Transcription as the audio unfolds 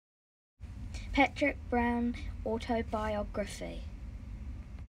Patrick Brown Autobiography.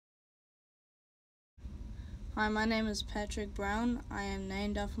 Hi, my name is Patrick Brown. I am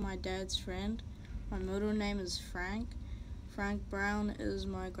named after my dad's friend. My middle name is Frank. Frank Brown is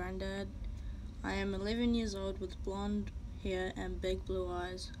my granddad. I am 11 years old with blonde hair and big blue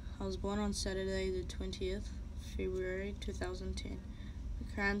eyes. I was born on Saturday the 20th February 2010,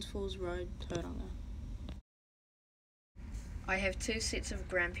 Crans Falls Road, Tauranga. I have two sets of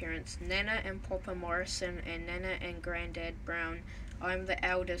grandparents, Nana and Papa Morrison and Nana and Granddad Brown. I'm the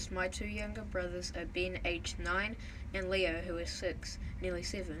eldest. My two younger brothers are Ben, aged 9, and Leo, who is 6, nearly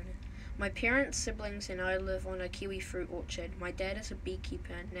 7. My parents, siblings, and I live on a kiwi fruit orchard. My dad is a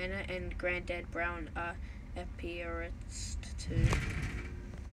beekeeper. Nana and Granddad Brown are apiarists too.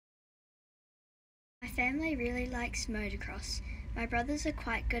 My family really likes motocross. My brothers are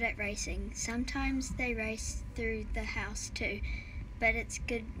quite good at racing. Sometimes they race through the house too, but it's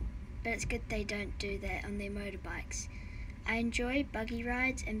good they don't do that on their motorbikes. I enjoy buggy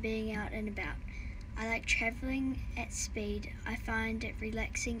rides and being out and about. I like travelling at speed. I find it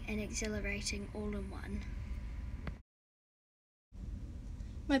relaxing and exhilarating all in one.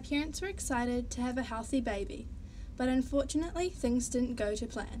 My parents were excited to have a healthy baby, but unfortunately things didn't go to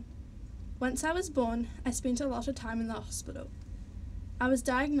plan. Once I was born, I spent a lot of time in the hospital. I was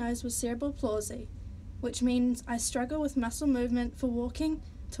diagnosed with cerebral palsy, which means I struggle with muscle movement for walking,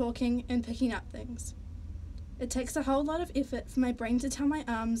 talking, and picking up things. It takes a whole lot of effort for my brain to tell my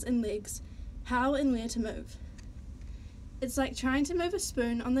arms and legs how and where to move. It's like trying to move a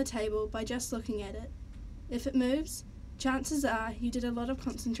spoon on the table by just looking at it. If it moves, chances are you did a lot of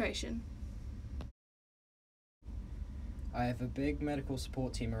concentration. I have a big medical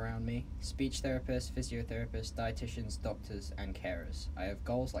support team around me: speech therapists, physiotherapists, dietitians, doctors, and carers. I have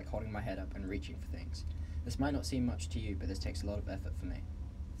goals like holding my head up and reaching for things. This might not seem much to you, but this takes a lot of effort for me.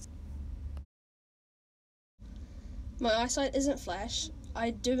 My eyesight isn't flash. I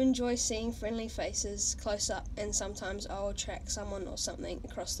do enjoy seeing friendly faces close up, and sometimes I'll track someone or something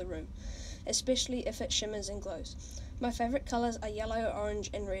across the room, especially if it shimmers and glows. My favourite colours are yellow, orange,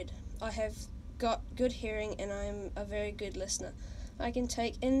 and red. I have got good hearing and I am a very good listener. I can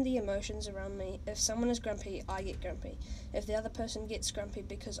take in the emotions around me. If someone is grumpy, I get grumpy. If the other person gets grumpy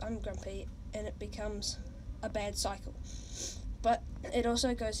because I'm grumpy, and it becomes a bad cycle. But it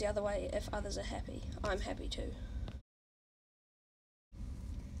also goes the other way. If others are happy, I'm happy too.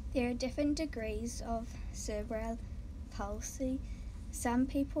 There are different degrees of cerebral palsy. Some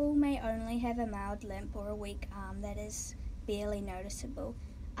people may only have a mild limp or a weak arm that is barely noticeable.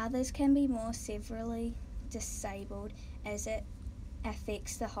 Others can be more severely disabled as it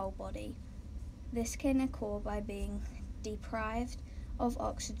affects the whole body. This can occur by being deprived of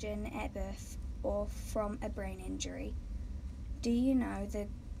oxygen at birth or from a brain injury. Do you know the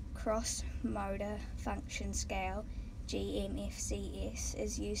Gross Motor Function Scale, GMFCS,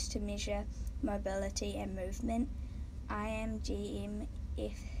 is used to measure mobility and movement? I am GMFCS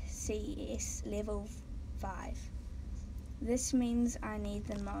level 5. This means I need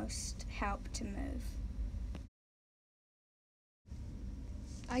the most help to move.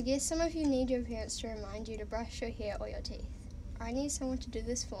 I guess some of you need your parents to remind you to brush your hair or your teeth. I need someone to do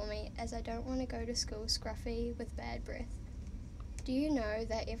this for me, as I don't want to go to school scruffy with bad breath. Do you know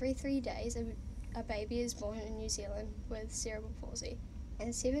that every 3 days a baby is born in New Zealand with cerebral palsy,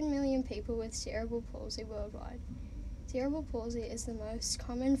 and 7 million people with cerebral palsy worldwide? Cerebral palsy is the most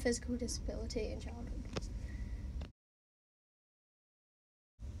common physical disability in childhood.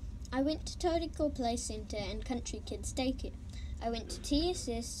 I went to Tauranga Play Centre and Country Kids Daycare. I went to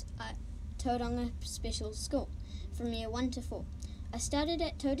TSS at Tauranga Special School from year 1 to 4. I started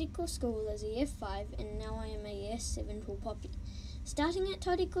at Tauranga School as a year 5 and now I am a year 7 tall poppy. Starting at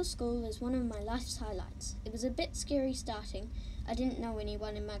Tauranga School is one of my life's highlights. It was a bit scary starting. I didn't know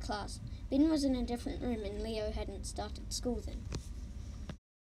anyone in my class. Ben was in a different room and Leo hadn't started school then.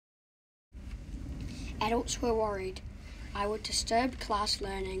 Adults were worried I would disturb class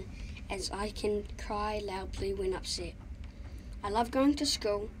learning as I can cry loudly when upset. I love going to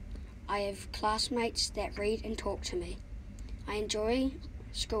school. I have classmates that read and talk to me. I enjoy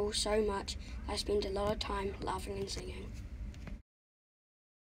school so much I spend a lot of time laughing and singing.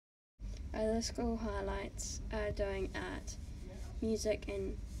 Other school highlights are doing art, music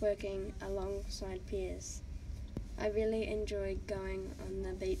and working alongside peers. I really enjoy going on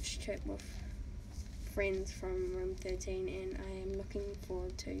the beach trip with friends from room 13 and I am looking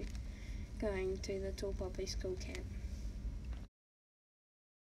forward to going to the Tall Poppy School camp.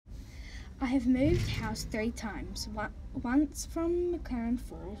 I have moved house 3 times, once from McLaren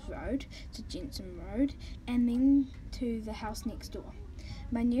Falls Road to Jensen Road and then to the house next door.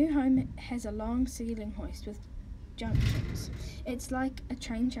 My new home has a long ceiling hoist with junctions. It's like a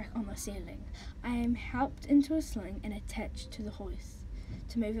train track on the ceiling. I am helped into a sling and attached to the hoist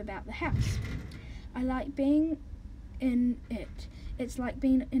to move about the house. I like being in it. It's like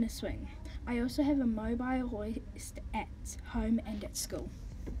being in a swing. I also have a mobile hoist at home and at school.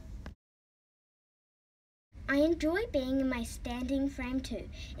 I enjoy being in my standing frame too.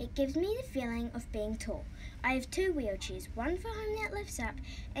 It gives me the feeling of being tall. I have 2 wheelchairs, one for home that lifts up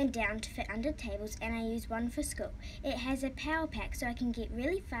and down to fit under tables, and I use one for school. It has a power pack so I can get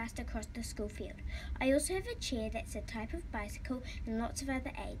really fast across the school field. I also have a chair that's a type of bicycle and lots of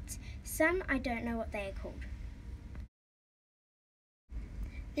other aids. Some I don't know what they are called.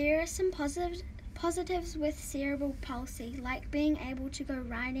 There are some positives with cerebral palsy, like being able to go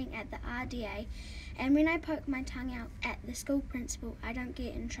riding at the RDA, and when I poke my tongue out at the school principal, I don't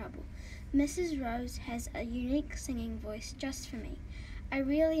get in trouble. Mrs. Rose has a unique singing voice just for me. I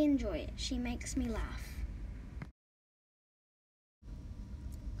really enjoy it. She makes me laugh.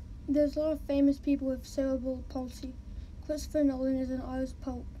 There's a lot of famous people with cerebral palsy. Christopher Nolan is an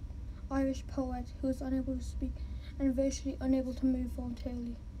Irish poet who is unable to speak and virtually unable to move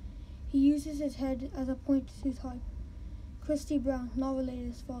voluntarily. He uses his head as a pointer to type. Christy Brown, not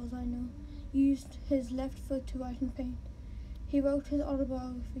related as far as I know, used his left foot to write and paint. He wrote his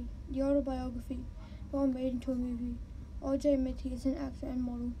autobiography, The Autobiography, was made into a movie. R.J. Mitty is an actor and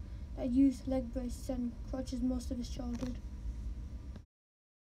model that used leg braces and crutches most of his childhood.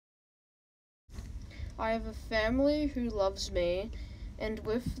 I have a family who loves me, and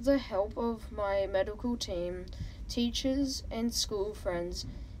with the help of my medical team, teachers and school friends,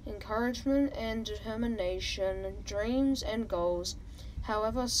 encouragement and determination, dreams and goals,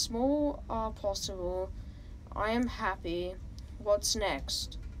 however small, are possible, I am happy. What's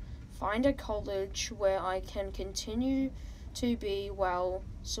next? Find a college where I can continue to be well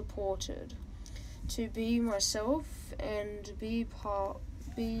supported, to be myself and be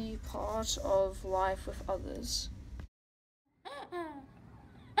part of life with others.